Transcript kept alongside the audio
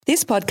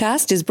This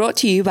podcast is brought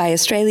to you by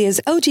Australia's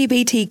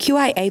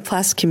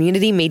LGBTQIA+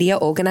 community media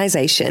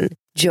organisation,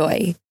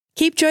 Joy.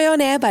 Keep Joy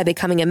on air by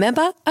becoming a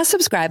member, a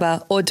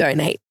subscriber, or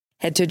donate.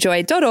 Head to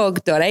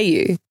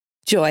joy.org.au.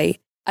 Joy,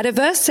 a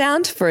diverse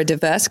sound for a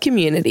diverse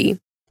community.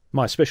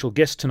 My special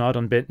guest tonight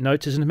on Bent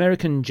Notes is an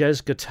American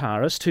jazz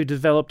guitarist who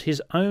developed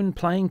his own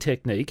playing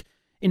technique,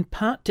 in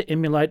part to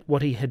emulate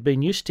what he had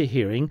been used to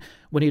hearing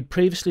when he had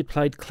previously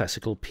played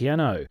classical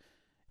piano.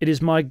 It is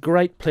my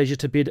great pleasure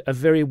to bid a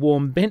very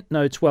warm Bent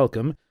Notes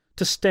welcome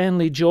to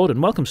Stanley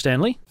Jordan. Welcome,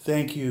 Stanley.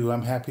 Thank you.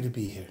 I'm happy to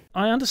be here.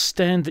 I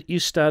understand that you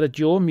started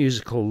your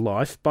musical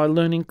life by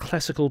learning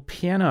classical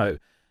piano.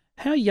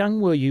 How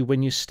young were you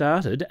when you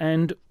started,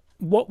 and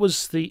what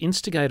was the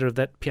instigator of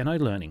that piano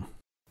learning?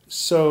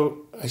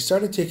 So I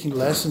started taking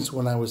lessons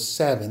when I was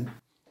 7,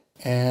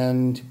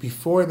 and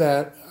before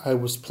that I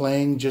was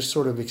playing just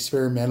sort of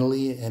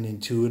experimentally and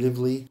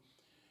intuitively.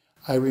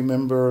 I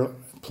remember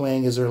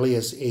playing as early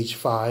as age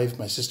 5.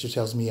 My sister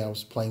tells me I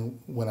was playing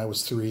when I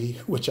was 3,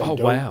 which I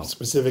don't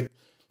specifically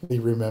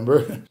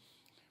remember.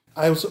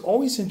 I was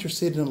always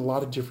interested in a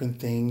lot of different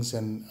things,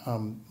 and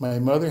my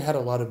mother had a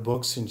lot of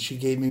books, and she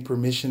gave me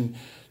permission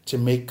to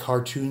make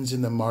cartoons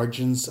in the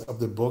margins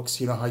of the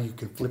books. You know how you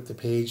can flip the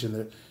page and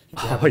you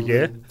have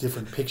a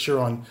different picture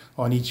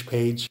on each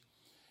page.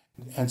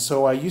 And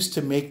so I used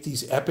to make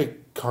these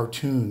epic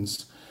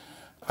cartoons.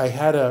 I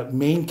had a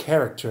main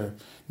character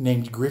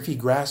named Griffey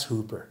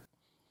Grasshooper,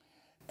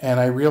 and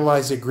I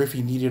realized that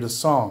Griffey needed a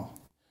song.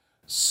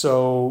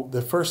 So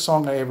the first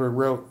song I ever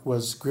wrote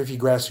was Griffey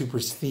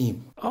Grasshooper's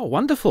theme. Oh,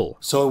 wonderful.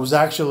 So it was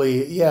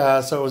actually,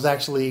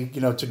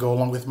 to go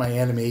along with my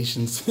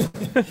animations.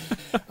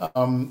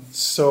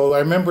 So I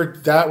remember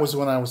that was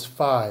when I was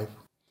 5.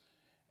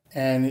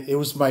 And it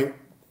was my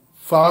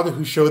father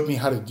who showed me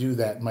how to do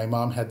that. My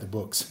mom had the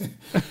books.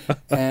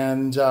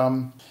 And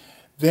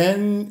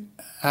then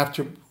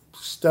after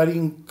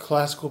studying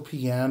classical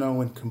piano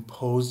and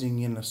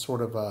composing in a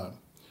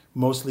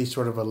mostly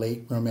sort of a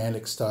late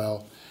romantic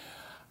style,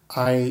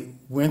 I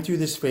went through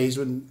this phase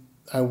when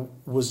I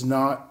was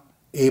not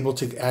able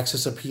to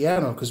access a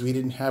piano because we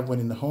didn't have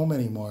one in the home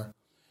anymore.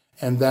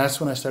 And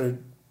that's when I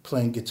started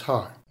playing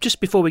guitar.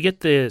 Just before we get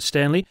there,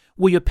 Stanley,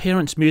 were your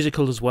parents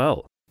musical as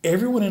well?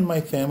 Everyone in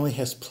my family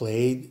has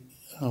played,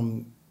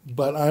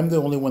 but I'm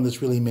the only one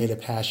that's really made a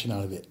passion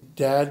out of it.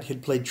 Dad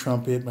had played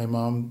trumpet, my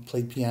mom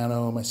played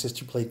piano, my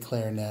sister played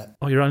clarinet.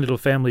 Oh, your own little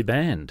family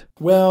band.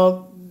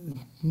 Well,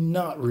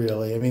 not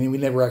really. I mean, we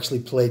never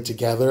actually played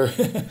together,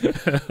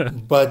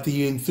 but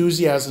the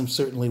enthusiasm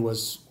certainly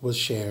was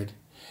shared.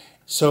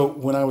 So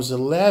when I was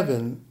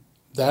 11,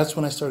 that's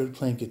when I started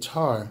playing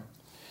guitar,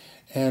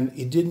 and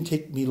it didn't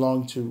take me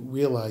long to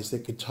realize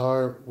that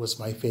guitar was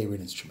my favorite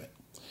instrument.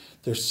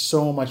 There's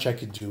so much I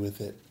could do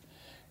with it.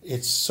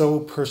 It's so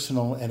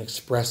personal and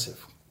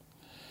expressive.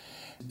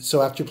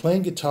 So after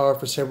playing guitar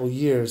for several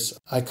years,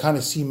 I kind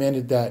of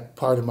cemented that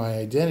part of my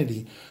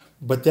identity.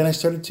 But then I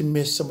started to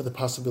miss some of the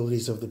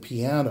possibilities of the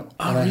piano.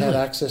 And I had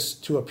access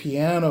to a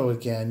piano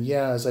again.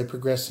 Yeah, as I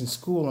progressed in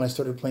school and I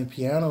started playing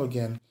piano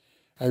again,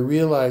 I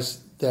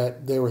realized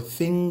that there were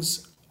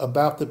things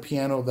about the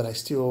piano that I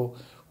still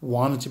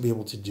wanted to be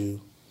able to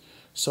do.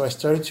 So I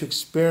started to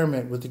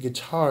experiment with the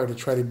guitar to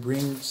try to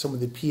bring some of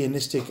the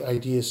pianistic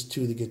ideas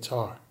to the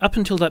guitar. Up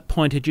until that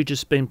point, had you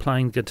just been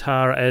playing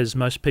guitar as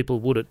most people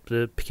would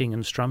at picking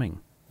and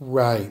strumming?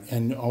 Right,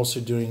 and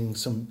also doing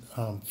some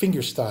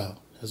fingerstyle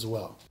as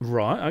well.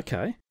 Right,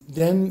 okay.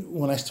 Then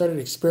when I started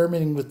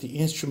experimenting with the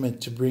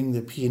instrument to bring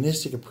the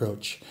pianistic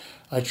approach,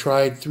 I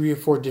tried 3 or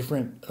 4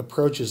 different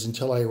approaches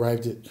until I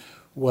arrived at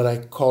what I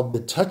called the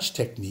touch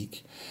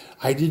technique.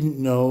 I didn't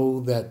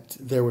know that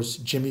there was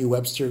Jimmy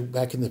Webster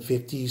back in the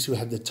 50s who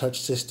had the touch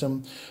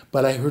system,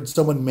 but I heard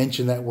someone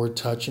mention that word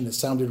touch and it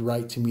sounded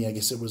right to me. I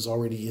guess it was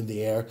already in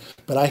the air,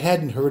 but I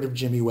hadn't heard of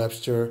Jimmy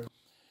Webster.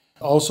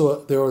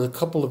 Also, there were a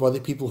couple of other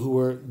people who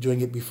were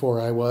doing it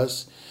before I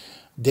was.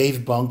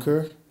 Dave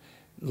Bunker,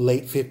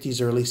 late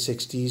 50s, early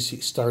 60s, he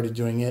started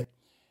doing it.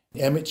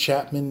 Emmett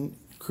Chapman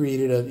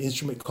created an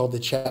instrument called the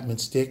Chapman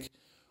stick.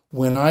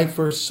 When I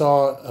first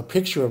saw a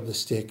picture of the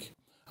stick,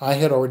 I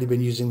had already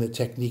been using the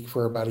technique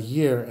for about a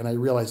year, and I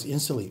realized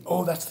instantly,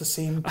 oh, that's the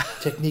same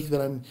technique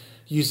that I'm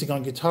using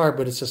on guitar,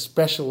 but it's a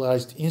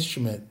specialized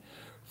instrument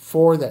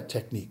for that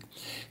technique.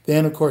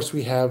 Then, of course,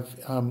 we have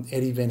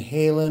Eddie Van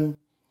Halen.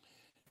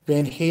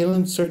 Van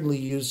Halen certainly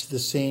used the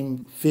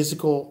same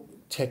physical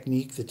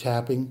technique, the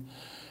tapping,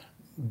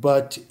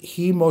 but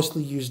he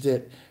mostly used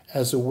it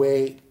as a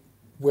way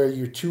where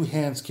your 2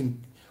 hands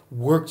can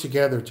work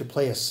together to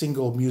play a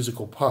single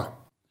musical part.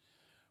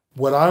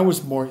 What I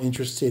was more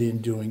interested in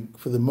doing,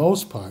 for the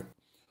most part,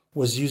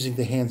 was using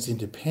the hands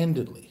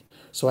independently,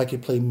 so I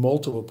could play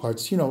multiple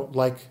parts,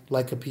 like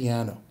a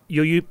piano.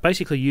 You're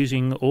basically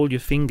using all your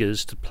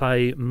fingers to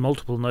play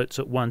multiple notes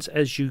at once,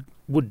 as you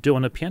would do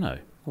on a piano.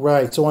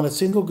 Right. So on a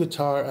single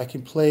guitar, I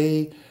can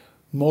play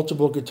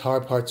multiple guitar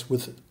parts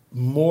with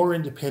more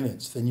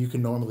independence than you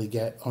can normally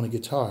get on a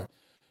guitar.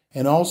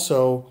 And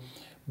also,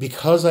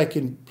 because I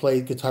can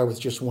play guitar with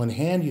just one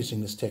hand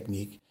using this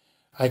technique,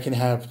 I can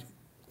have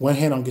one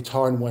hand on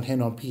guitar and one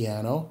hand on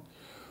piano,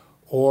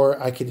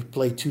 or I could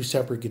play two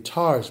separate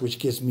guitars, which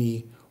gives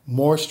me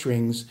more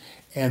strings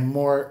and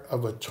more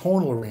of a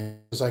tonal range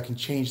because I can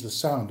change the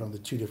sound on the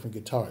two different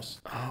guitars.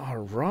 Oh,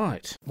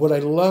 right. What I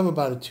love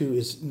about it too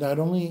is not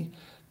only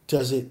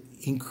does it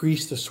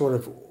increase the sort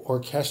of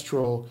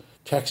orchestral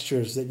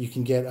textures that you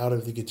can get out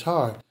of the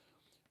guitar,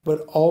 but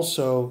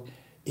also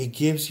it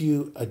gives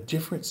you a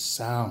different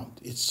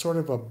sound. It's sort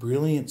of a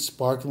brilliant,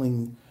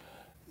 sparkling,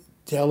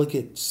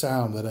 delicate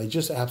sound that I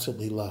just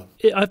absolutely love.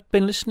 I've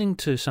been listening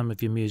to some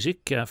of your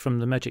music from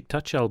the Magic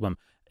Touch album.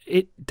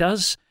 It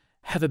does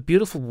have a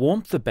beautiful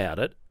warmth about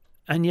it,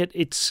 and yet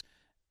it's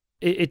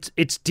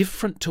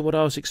different to what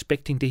I was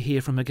expecting to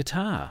hear from a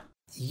guitar.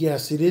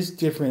 Yes, it is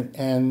different,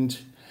 and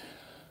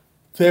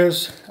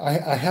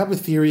I have a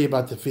theory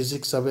about the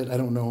physics of it. I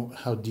don't know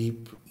how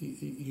deep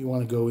you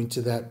want to go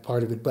into that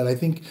part of it, but I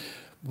think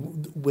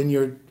when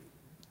you're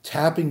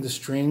tapping the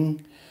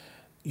string,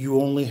 you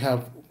only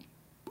have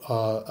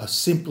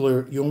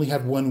you only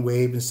have one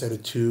wave instead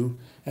of two,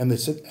 and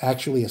it's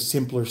actually a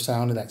simpler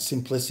sound, and that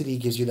simplicity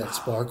gives you that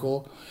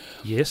sparkle.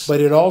 Yes. But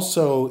it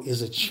also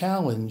is a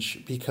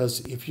challenge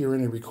because if you're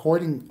in a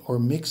recording or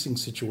mixing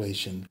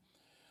situation,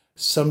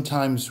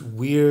 sometimes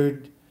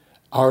weird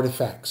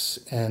artifacts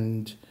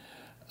and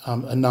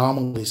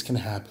anomalies can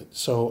happen.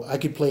 So I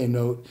could play a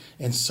note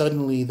and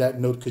suddenly that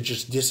note could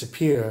just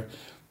disappear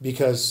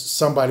because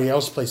somebody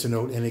else plays a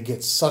note and it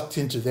gets sucked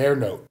into their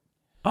note.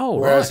 Oh,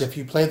 Whereas right. if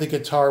you play the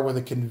guitar with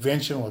a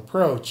conventional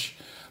approach,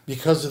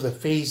 because of the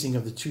phasing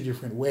of the two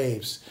different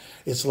waves,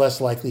 it's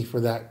less likely for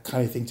that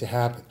kind of thing to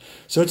happen.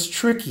 So it's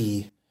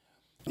tricky.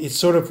 It's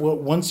sort of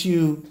once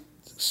you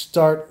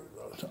start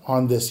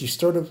on this, you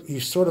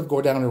sort of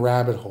go down a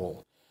rabbit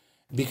hole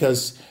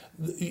because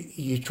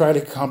you try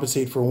to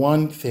compensate for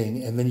one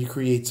thing and then you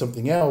create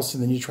something else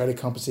and then you try to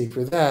compensate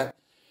for that.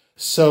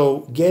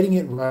 So getting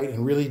it right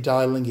and really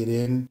dialing it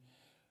in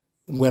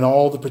when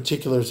all the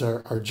particulars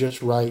are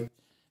just right,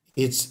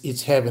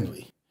 it's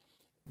heavenly.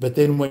 But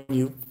then when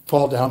you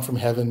fall down from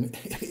heaven,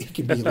 it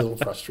can be a little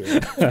frustrating.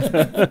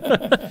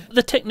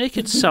 The technique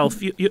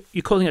itself,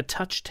 you're calling it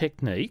touch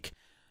technique.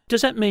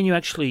 Does that mean you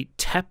actually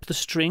tap the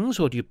strings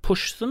or do you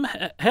push them?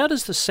 How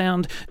does the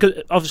sound... 'Cause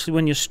obviously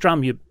when you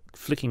strum, you're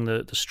flicking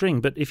the string,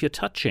 but if you're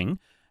touching,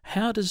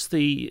 how does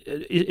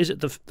is it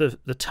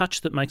the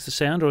touch that makes the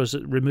sound, or is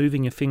it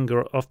removing your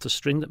finger off the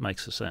string that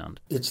makes the sound?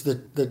 It's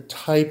the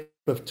type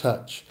of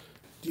touch.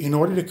 In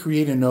order to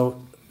create a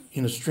note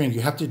in a string,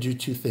 you have to do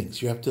two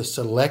things. You have to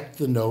select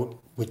the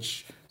note,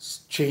 which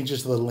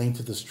changes the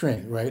length of the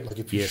string, right? Like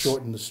if you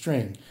shorten the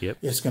string,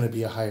 it's going to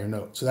be a higher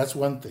note. So that's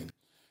one thing.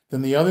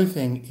 Then the other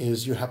thing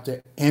is you have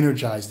to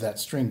energize that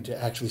string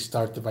to actually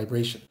start the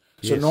vibration.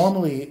 So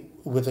normally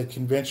with a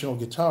conventional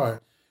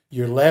guitar,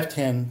 your left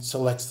hand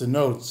selects the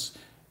notes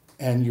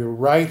and your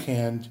right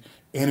hand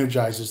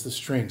energizes the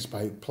strings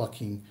by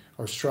plucking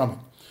or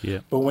strumming. Yeah.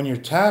 But when you're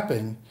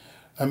tapping,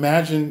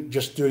 imagine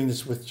just doing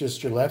this with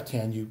just your left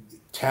hand. You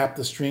tap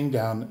the string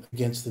down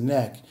against the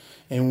neck,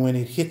 and when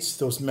it hits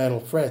those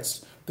metal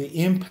frets, the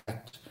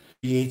impact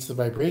creates the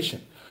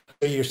vibration.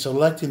 So you're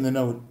selecting the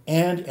note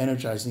and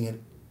energizing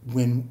it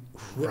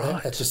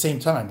at the same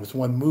time with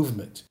one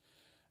movement.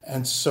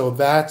 And so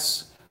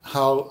that's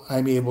how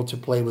I'm able to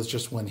play with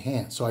just one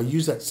hand. So I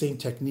use that same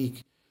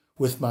technique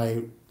with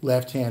my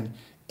left hand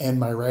and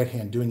my right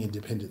hand doing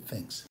independent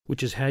things.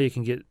 Which is how you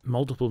can get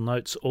multiple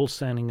notes all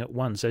sounding at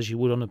once, as you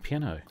would on a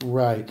piano.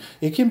 Right.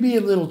 It can be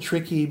a little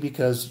tricky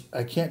because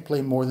I can't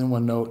play more than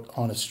one note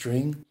on a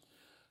string.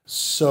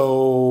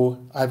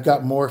 So I've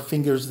got more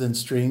fingers than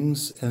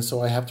strings, and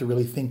so I have to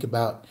really think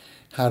about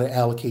how to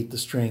allocate the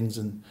strings,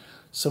 and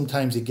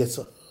sometimes it gets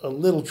a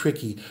little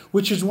tricky,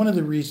 which is one of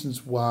the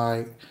reasons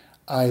why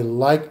I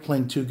like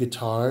playing two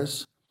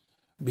guitars,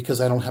 because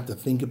I don't have to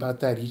think about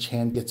that. Each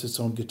hand gets its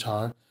own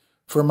guitar.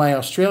 For my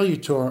Australia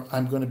tour,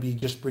 I'm going to be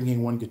just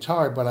bringing one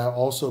guitar, but I'll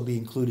also be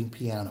including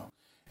piano.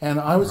 And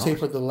I would say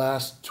for the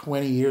last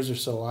 20 years or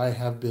so, I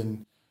have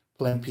been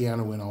playing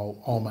piano in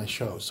all my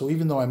shows. So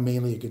even though I'm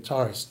mainly a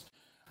guitarist,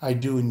 I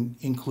do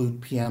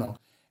include piano.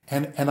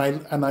 And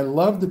I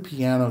love the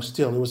piano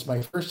still. It was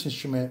my first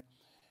instrument.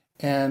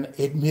 And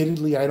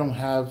admittedly, I don't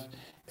have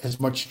as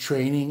much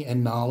training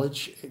and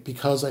knowledge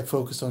because I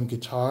focus on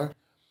guitar.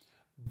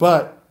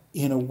 But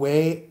in a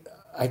way,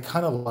 I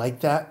kind of like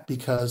that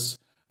because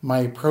my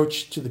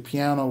approach to the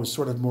piano is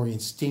sort of more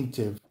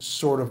instinctive,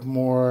 sort of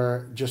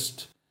more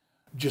just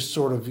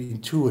sort of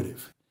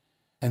intuitive.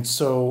 And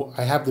so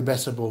I have the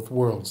best of both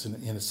worlds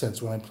in a sense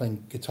when I'm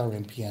playing guitar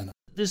and piano.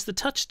 Is the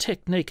touch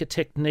technique a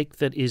technique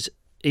that is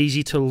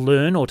easy to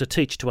learn or to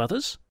teach to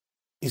others?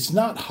 It's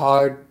not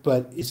hard,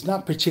 but it's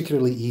not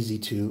particularly easy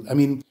to. I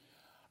mean,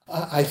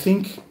 I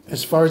think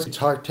as far as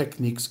guitar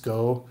techniques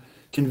go,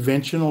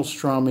 conventional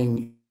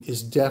strumming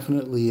is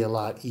definitely a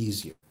lot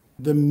easier.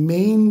 The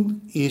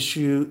main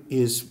issue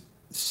is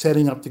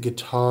setting up the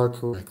guitar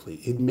correctly.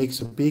 It makes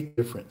a big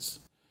difference.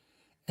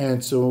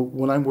 And so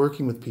when I'm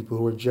working with people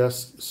who are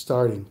just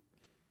starting,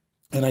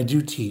 and I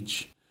do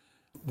teach,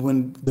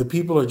 when the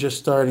people are just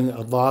starting,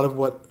 a lot of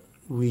what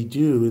we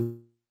do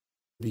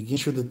is begin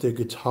sure that the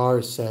guitar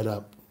is set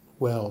up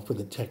well for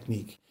the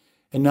technique.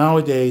 And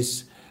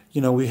nowadays,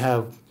 we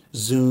have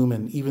Zoom,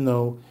 and even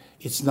though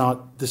it's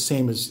not the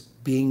same as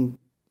being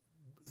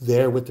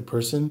there with the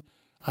person,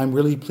 I'm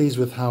really pleased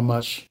with how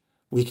much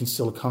we can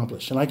still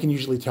accomplish. And I can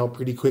usually tell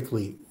pretty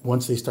quickly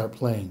once they start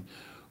playing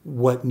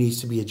what needs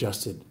to be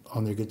adjusted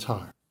on their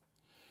guitar.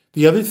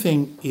 The other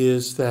thing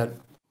is that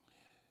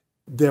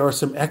there are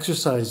some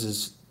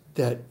exercises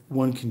that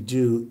one can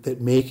do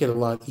that make it a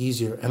lot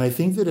easier. And I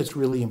think that it's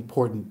really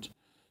important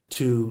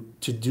to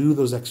do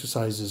those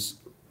exercises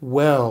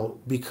well,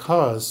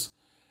 because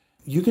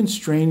you can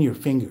strain your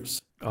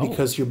fingers.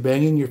 Because you're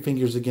banging your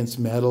fingers against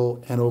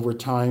metal, and over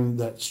time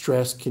that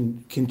stress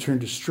can turn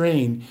to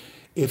strain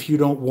if you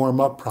don't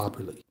warm up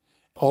properly.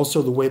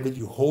 Also, the way that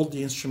you hold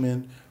the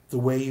instrument, the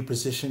way you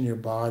position your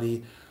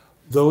body,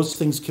 those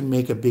things can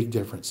make a big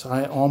difference.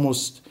 I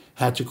almost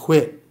had to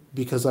quit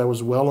because I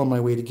was well on my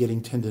way to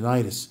getting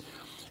tendinitis.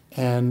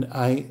 And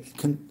I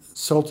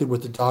consulted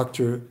with the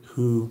doctor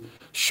who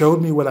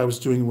showed me what I was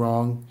doing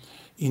wrong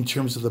in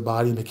terms of the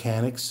body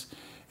mechanics.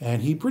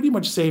 And he pretty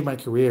much saved my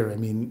career. I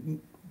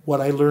mean,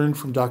 what I learned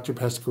from Dr.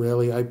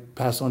 Pasquarelli, I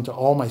pass on to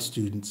all my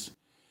students.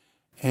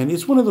 And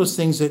it's one of those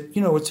things that,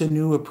 it's a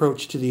new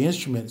approach to the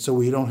instrument. So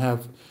we don't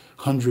have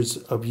hundreds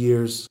of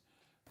years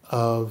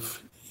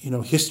of,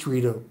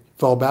 history to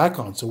fall back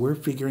on. So we're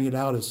figuring it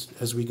out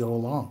as we go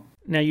along.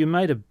 Now, you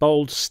made a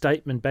bold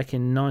statement back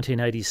in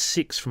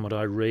 1986, from what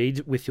I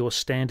read, with your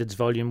Standards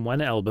Volume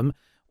 1 album,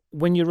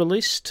 when you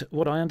released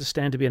what I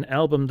understand to be an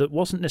album that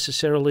wasn't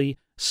necessarily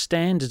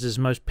standards as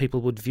most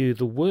people would view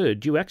the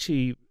word. You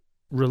actually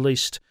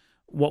released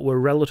what were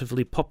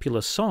relatively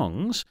popular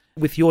songs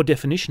with your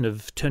definition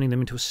of turning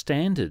them into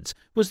standards.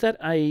 Was that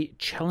a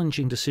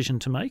challenging decision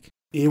to make?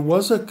 It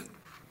was a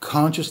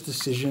conscious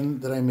decision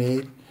that I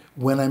made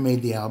when I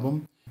made the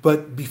album.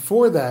 But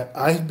before that,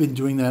 I had been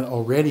doing that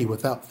already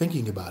without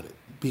thinking about it,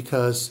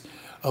 because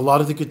a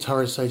lot of the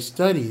guitarists I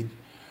studied,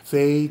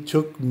 they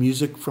took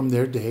music from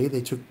their day.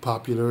 They took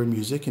popular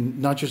music, and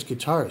not just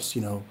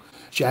guitarists,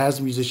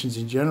 jazz musicians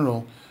in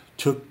general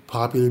took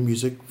popular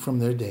music from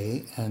their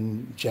day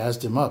and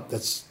jazzed them up.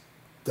 That's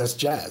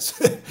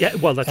jazz. Yeah,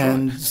 well, that's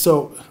and right.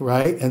 So,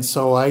 right? And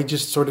so I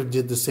just sort of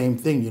did the same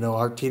thing.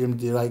 Art Tatum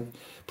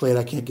played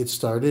I Can't Get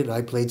Started.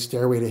 I played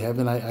Stairway to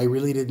Heaven. I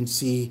really didn't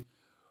see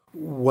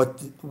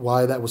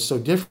why that was so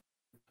different.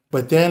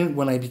 But then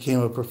when I became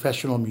a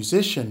professional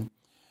musician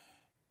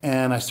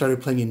and I started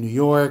playing in New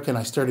York and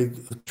I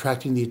started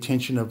attracting the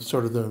attention of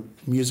sort of the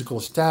musical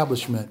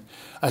establishment,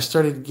 I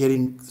started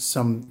getting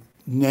some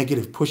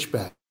negative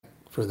pushback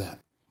for that.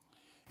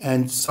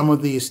 And some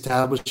of the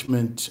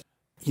establishment,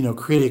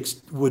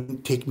 critics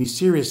wouldn't take me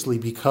seriously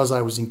because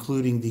I was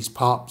including these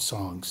pop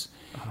songs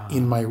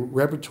in my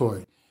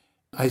repertoire.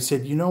 I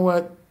said, you know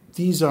what?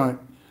 These aren't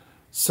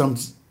some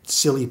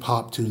silly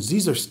pop tunes.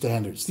 These are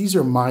standards. These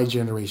are my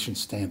generation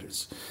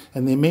standards.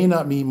 And they may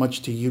not mean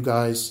much to you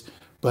guys,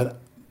 but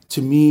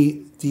to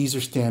me, these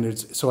are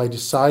standards. So I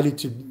decided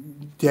to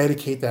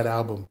dedicate that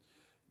album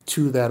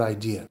to that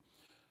idea.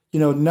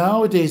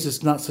 Nowadays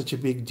it's not such a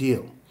big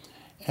deal.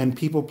 And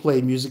people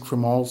play music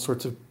from all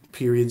sorts of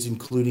periods,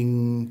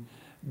 including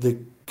the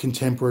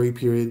contemporary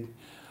period.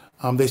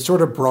 They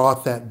sort of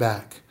brought that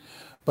back.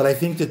 But I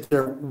think that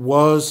there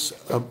was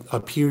a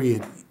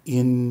period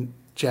in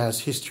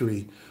jazz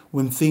history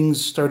when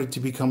things started to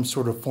become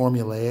sort of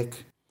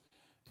formulaic.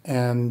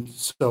 And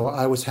so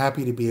I was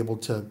happy to be able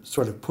to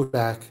sort of put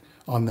back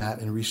on that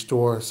and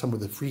restore some of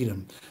the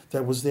freedom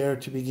that was there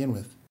to begin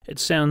with. It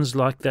sounds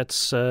like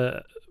that's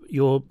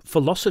your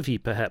philosophy,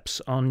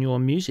 perhaps, on your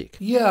music.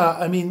 Yeah,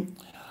 I mean,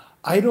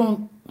 I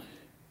don't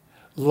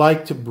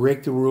like to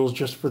break the rules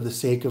just for the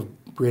sake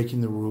of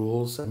breaking the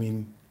rules. I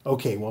mean,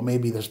 okay, well,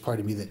 maybe there's part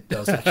of me that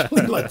does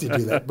actually like to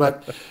do that.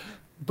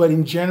 But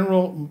in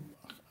general,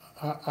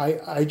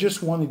 I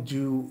just want to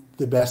do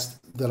the best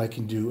that I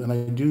can do. And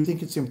I do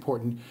think it's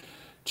important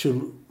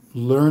to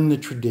learn the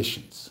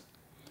traditions.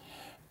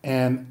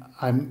 And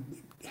I'm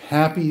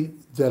happy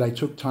that I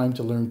took time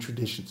to learn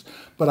traditions.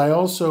 But I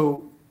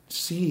also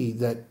see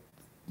that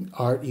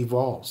art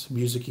evolves,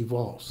 music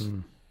evolves.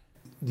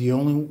 The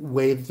only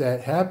way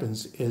that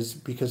happens is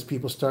because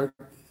people start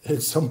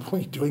at some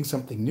point doing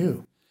something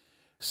new.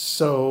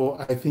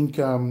 So I think,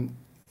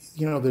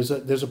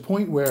 there's a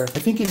point where I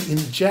think in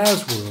the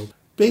jazz world,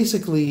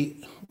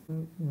 basically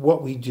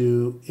what we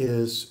do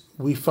is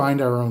we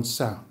find our own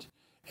sound.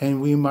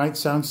 And we might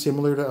sound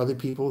similar to other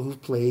people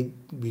who've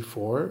played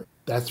before.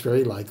 That's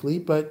very likely,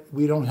 but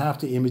we don't have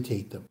to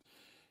imitate them.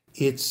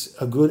 It's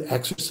a good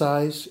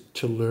exercise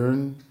to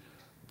learn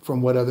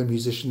from what other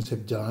musicians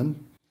have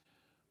done.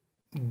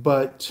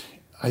 But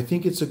I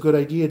think it's a good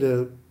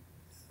idea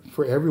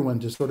for everyone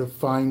to sort of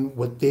find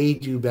what they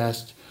do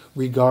best,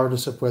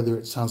 regardless of whether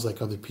it sounds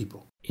like other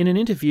people. In an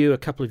interview a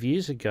couple of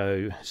years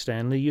ago,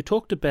 Stanley, you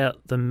talked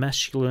about the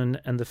masculine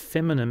and the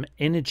feminine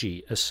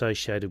energy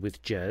associated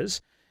with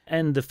jazz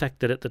and the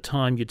fact that at the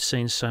time you'd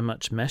seen so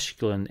much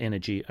masculine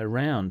energy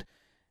around.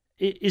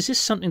 Is this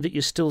something that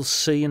you still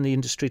see in the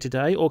industry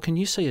today, or can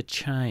you see a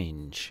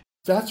change?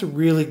 That's a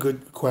really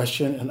good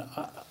question, and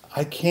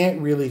I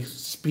can't really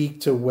speak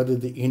to whether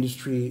the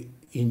industry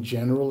in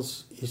general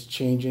is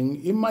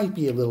changing. It might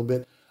be a little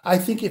bit. I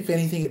think if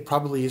anything, it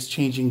probably is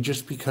changing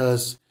just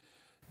because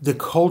the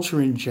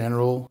culture in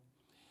general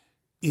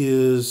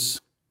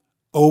is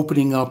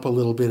opening up a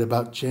little bit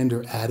about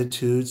gender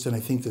attitudes, and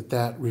I think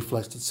that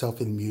reflects itself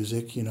in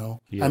music, you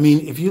know. Yes. I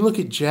mean, if you look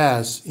at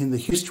jazz, in the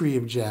history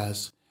of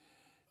jazz,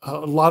 a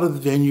lot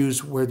of the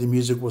venues where the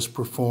music was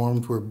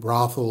performed were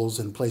brothels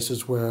and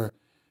places where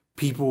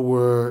people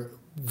were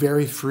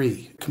very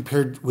free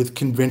compared with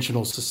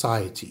conventional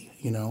society,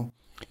 you know.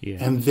 Yeah.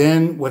 And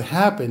then what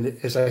happened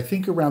is, I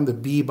think around the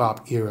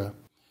bebop era,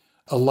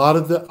 a lot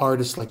of the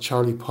artists like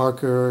Charlie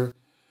Parker,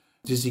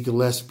 Dizzy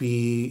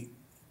Gillespie,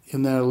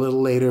 and then a little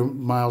later,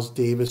 Miles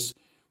Davis,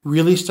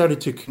 really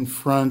started to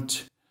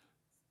confront,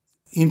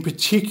 in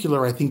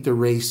particular, I think, the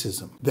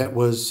racism that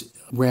was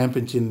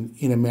rampant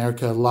in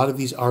America. A lot of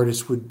these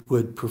artists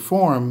would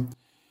perform,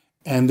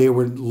 and they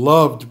were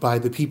loved by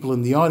the people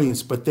in the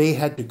audience, but they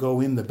had to go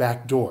in the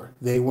back door.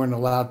 They weren't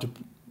allowed to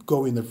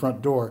go in the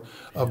front door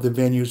of the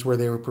venues where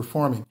they were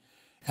performing.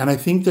 And I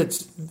think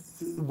that's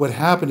what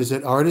happened, is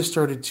that artists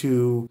started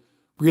to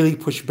really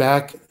push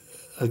back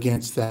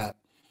against that.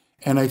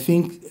 And I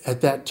think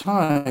at that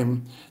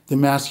time, the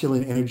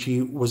masculine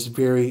energy was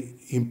very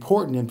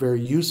important and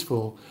very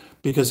useful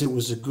because it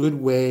was a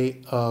good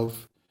way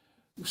of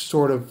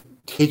sort of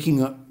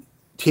taking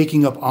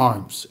up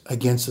arms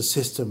against a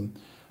system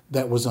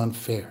that was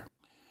unfair.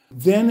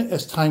 Then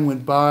as time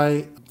went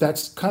by,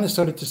 that's kind of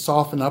started to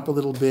soften up a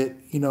little bit.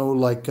 You know,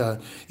 like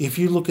if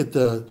you look at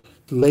the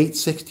late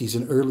 60s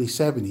and early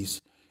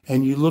 70s,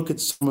 and you look at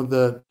some of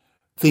the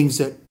things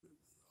that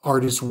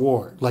artists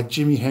wore, like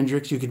Jimi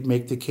Hendrix, you could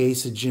make the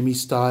case that Jimi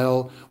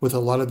style with a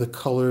lot of the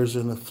colors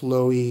and the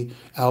flowy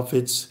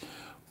outfits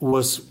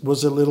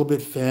was a little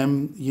bit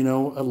femme. You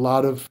know, a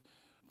lot of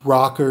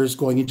rockers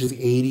going into the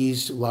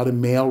 80s, a lot of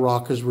male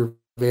rockers were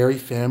very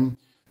femme.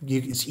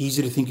 It's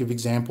easy to think of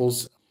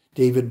examples,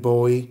 David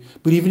Bowie,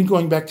 but even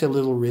going back to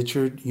Little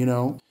Richard, you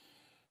know,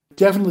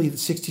 definitely the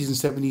 60s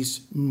and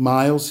 70s,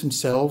 Miles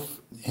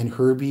himself and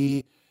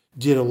Herbie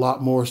did a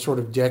lot more sort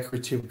of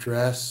decorative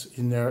dress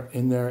in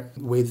their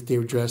way that they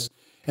were dressed.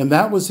 And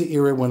that was the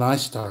era when I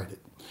started.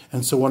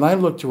 And so when I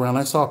looked around,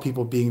 I saw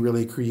people being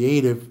really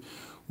creative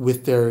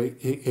with their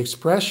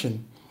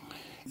expression.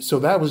 So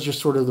that was just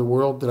sort of the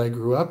world that I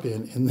grew up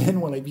in. And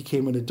then when I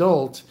became an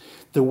adult,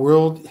 the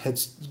world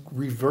had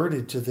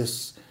reverted to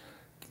this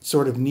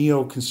sort of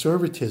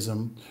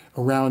neoconservatism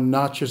around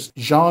not just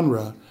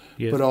genre,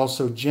 yes, but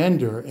also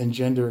gender and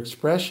gender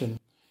expression.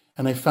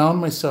 And I found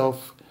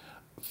myself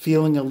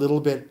feeling a little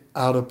bit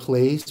out of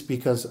place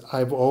because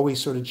I've always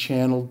sort of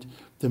channeled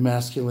the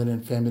masculine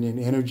and feminine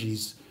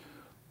energies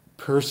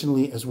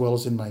personally as well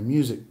as in my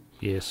music.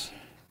 Yes.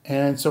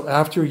 And so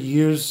after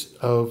years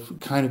of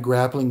kind of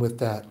grappling with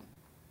that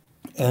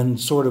and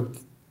sort of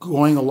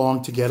going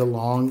along to get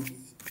along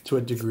to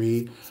a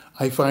degree,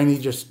 I finally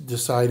just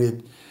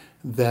decided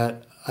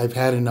that I've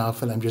had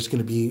enough and I'm just going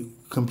to be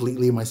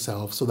completely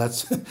myself. So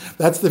that's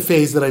the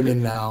phase that I'm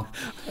in now.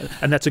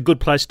 And that's a good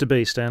place to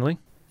be, Stanley.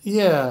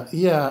 Yeah.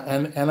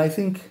 And I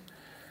think,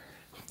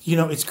 you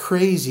know, it's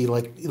crazy.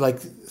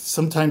 Like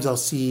sometimes I'll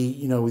see,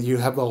 you know, you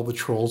have all the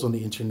trolls on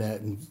the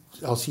internet and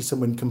I'll see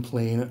someone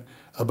complain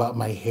about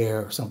my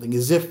hair or something,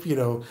 as if, you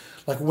know,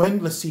 like when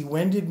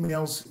did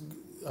males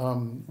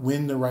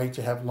win the right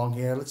to have long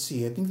hair? Let's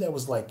see. I think that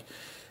was like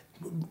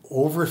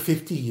over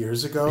 50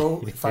 years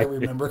ago, if I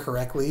remember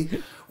correctly.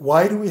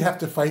 Why do we have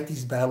to fight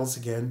these battles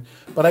again?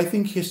 But I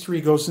think history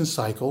goes in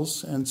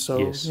cycles. And so,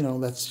 yes, you know,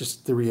 that's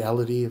just the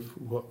reality of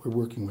what we're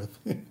working with.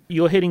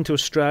 You're heading to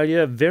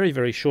Australia very,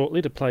 very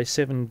shortly to play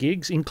 7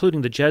 gigs,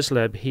 including the Jazz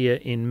Lab here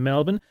in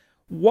Melbourne.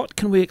 What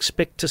can we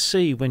expect to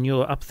see when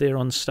you're up there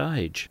on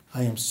stage?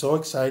 I am so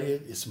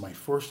excited. It's my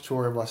first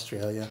tour of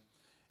Australia.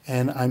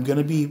 And I'm going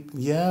to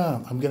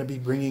be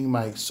bringing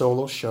my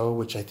solo show,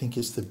 which I think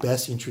is the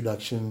best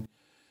introduction.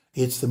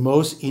 It's the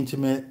most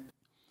intimate.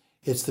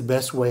 It's the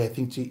best way, I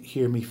think, to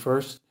hear me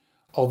first.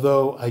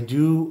 Although I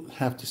do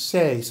have to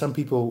say, some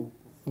people,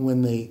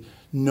 when they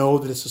know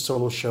that it's a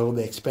solo show,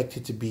 they expect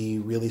it to be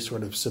really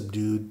sort of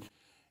subdued.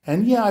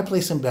 And yeah, I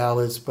play some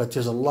ballads, but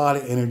there's a lot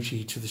of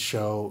energy to the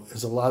show.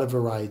 There's a lot of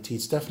variety.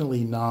 It's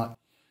definitely not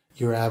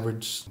your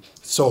average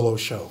solo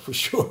show, for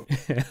sure.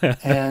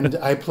 And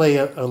I play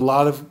a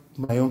lot of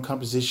my own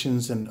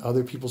compositions and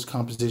other people's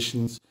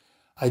compositions.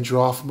 I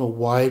draw from a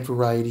wide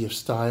variety of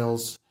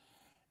styles.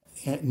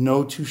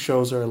 No two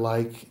shows are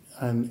alike.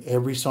 And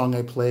every song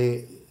I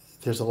play,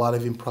 there's a lot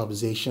of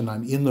improvisation.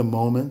 I'm in the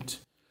moment.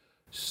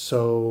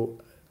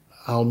 So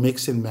I'll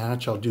mix and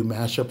match. I'll do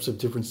mashups of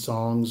different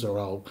songs, or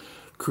I'll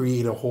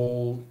create a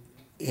whole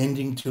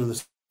ending to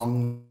the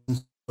song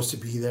that's supposed to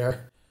be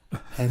there.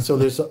 And so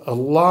there's a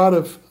lot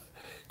of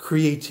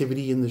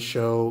creativity in the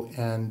show,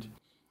 and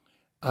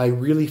I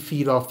really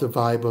feed off the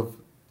vibe of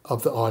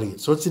of the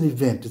audience. So it's an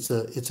event.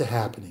 It's a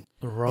happening.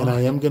 Right. And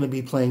I am going to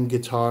be playing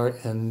guitar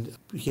and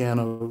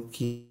piano,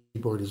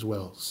 keyboard as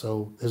well.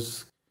 So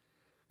there's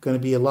going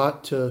to be a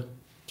lot to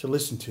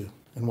listen to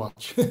and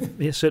watch.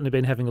 Yeah, certainly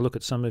been having a look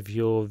at some of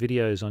your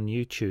videos on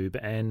YouTube,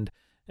 and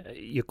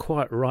you're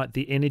quite right.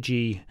 The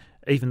energy,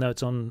 even though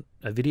it's on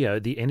a video,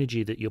 the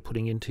energy that you're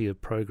putting into your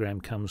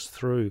program comes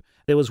through.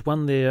 There was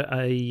one there,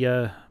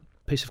 a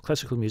piece of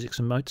classical music,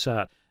 some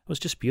Mozart. It was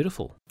just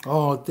beautiful.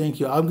 Oh, thank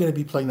you. I'm going to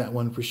be playing that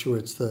one for sure.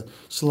 It's the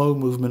slow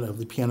movement of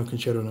the Piano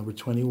Concerto No.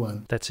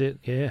 21. That's it,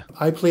 yeah.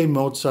 I played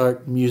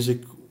Mozart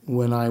music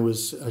when I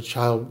was a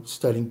child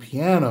studying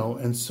piano,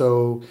 and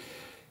so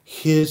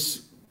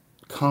his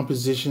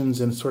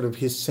compositions and sort of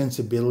his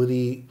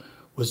sensibility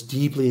was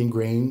deeply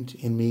ingrained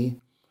in me.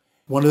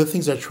 One of the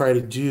things I try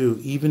to do,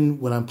 even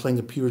when I'm playing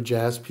a pure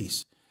jazz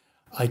piece,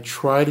 I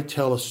try to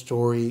tell a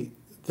story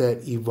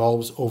that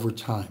evolves over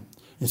time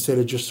instead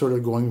of just sort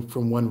of going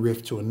from one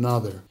riff to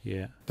another.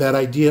 Yeah. That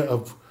idea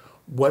of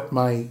what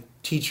my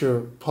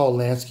teacher, Paul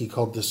Lansky,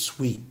 called the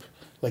sweep,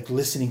 like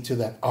listening to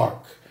that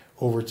arc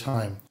over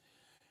time.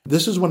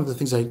 This is one of the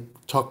things I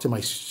talk to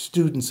my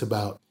students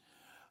about.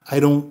 I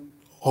don't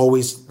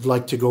always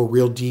like to go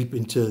real deep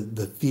into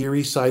the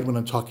theory side when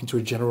I'm talking to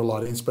a general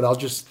audience, but I'll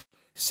just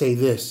say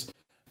this,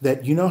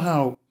 that you know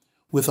how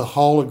with a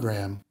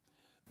hologram,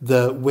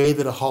 the way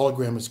that a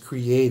hologram is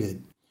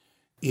created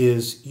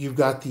is you've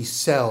got these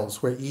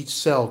cells where each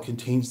cell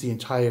contains the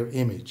entire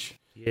image.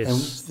 Yes.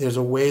 And there's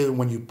a way that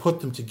when you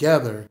put them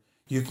together,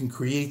 you can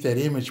create that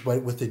image,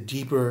 but with a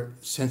deeper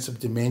sense of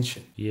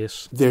dimension.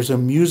 Yes. There's a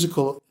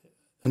musical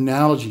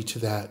analogy to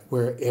that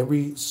where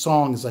every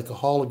song is like a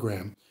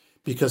hologram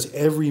because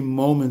every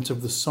moment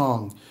of the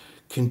song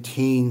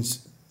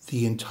contains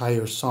the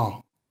entire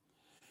song.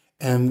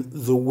 And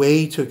the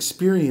way to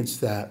experience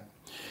that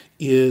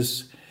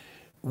is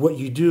what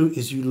you do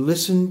is you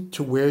listen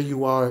to where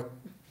you are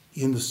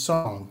in the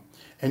song,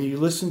 and you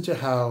listen to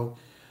how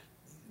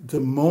the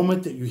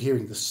moment that you're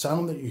hearing, the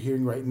sound that you're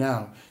hearing right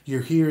now,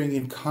 you're hearing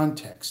in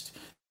context,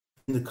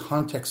 in the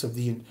context of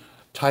the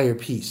entire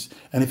piece.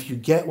 And if you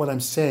get what I'm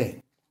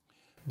saying,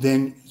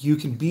 then you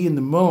can be in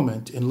the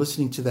moment and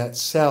listening to that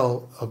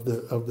cell of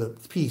the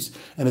piece,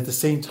 and at the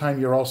same time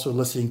you're also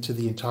listening to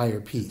the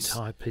entire piece.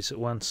 Entire piece at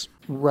once.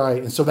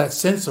 Right, and so that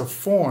sense of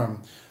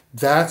form,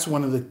 that's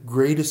one of the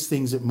greatest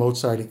things that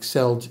Mozart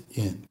excelled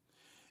in.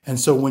 And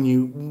so when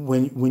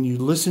you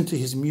listen to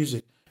his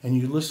music and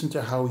you listen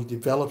to how he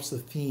develops the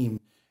theme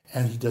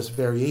and he does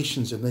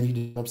variations and then he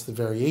develops the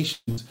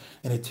variations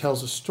and it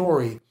tells a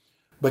story,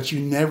 but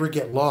you never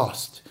get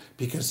lost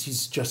because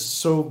he's just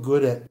so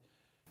good at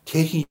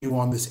taking you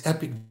on this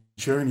epic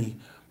journey,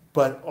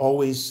 but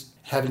always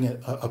having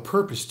a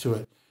purpose to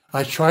it.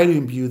 I try to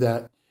imbue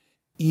that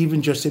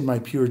even just in my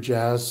pure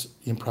jazz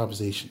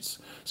improvisations.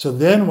 So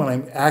then when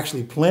I'm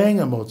actually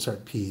playing a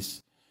Mozart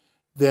piece,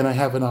 then I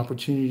have an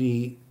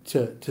opportunity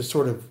to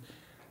sort of,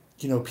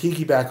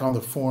 piggyback on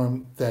the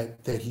form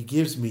that he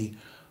gives me,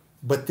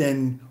 but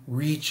then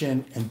reach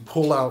in and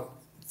pull out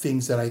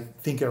things that I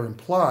think are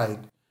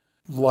implied.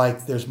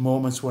 Like there's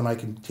moments when I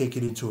can take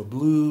it into a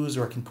blues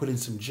or I can put in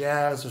some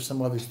jazz or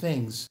some other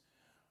things,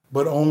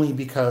 but only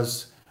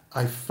because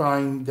I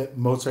find that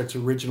Mozart's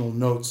original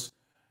notes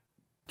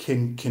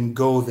can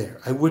go there.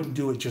 I wouldn't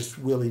do it just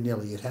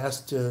willy-nilly. It has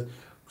to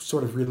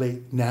sort of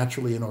relate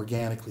naturally and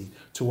organically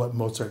to what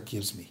Mozart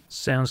gives me.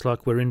 Sounds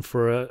like we're in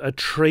for a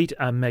treat,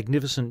 a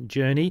magnificent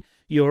journey.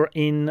 You're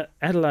in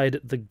Adelaide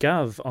at the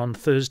Gov on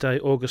Thursday,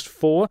 August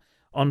 4.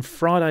 On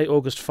Friday,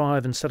 August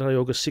 5 and Saturday,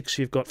 August 6,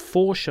 you've got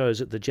 4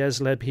 shows at the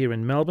Jazz Lab here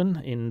in Melbourne,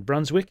 in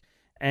Brunswick.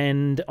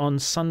 And on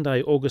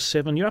Sunday, August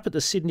 7, you're up at the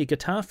Sydney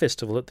Guitar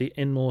Festival at the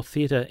Enmore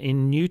Theatre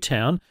in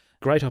Newtown.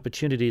 Great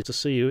opportunity to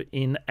see you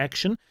in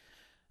action.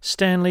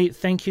 Stanley,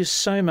 thank you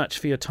so much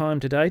for your time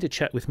today to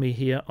chat with me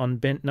here on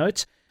Bent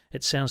Notes.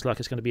 It sounds like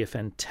it's going to be a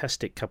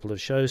fantastic couple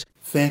of shows.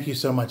 Thank you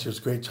so much. It was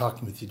great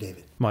talking with you,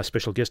 David. My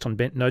special guest on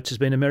Bent Notes has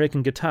been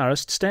American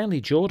guitarist Stanley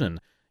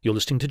Jordan. You're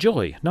listening to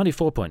Joy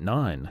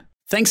 94.9.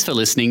 Thanks for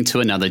listening to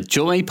another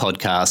Joy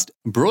podcast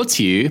brought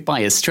to you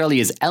by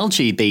Australia's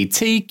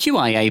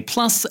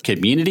LGBTQIA+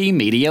 community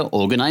media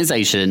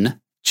organisation,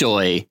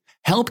 Joy.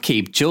 Help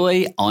keep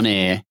Joy on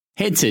air.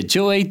 Head to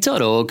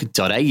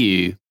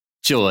joy.org.au.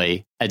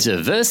 Joy, a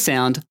diverse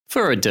sound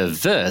for a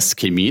diverse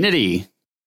community.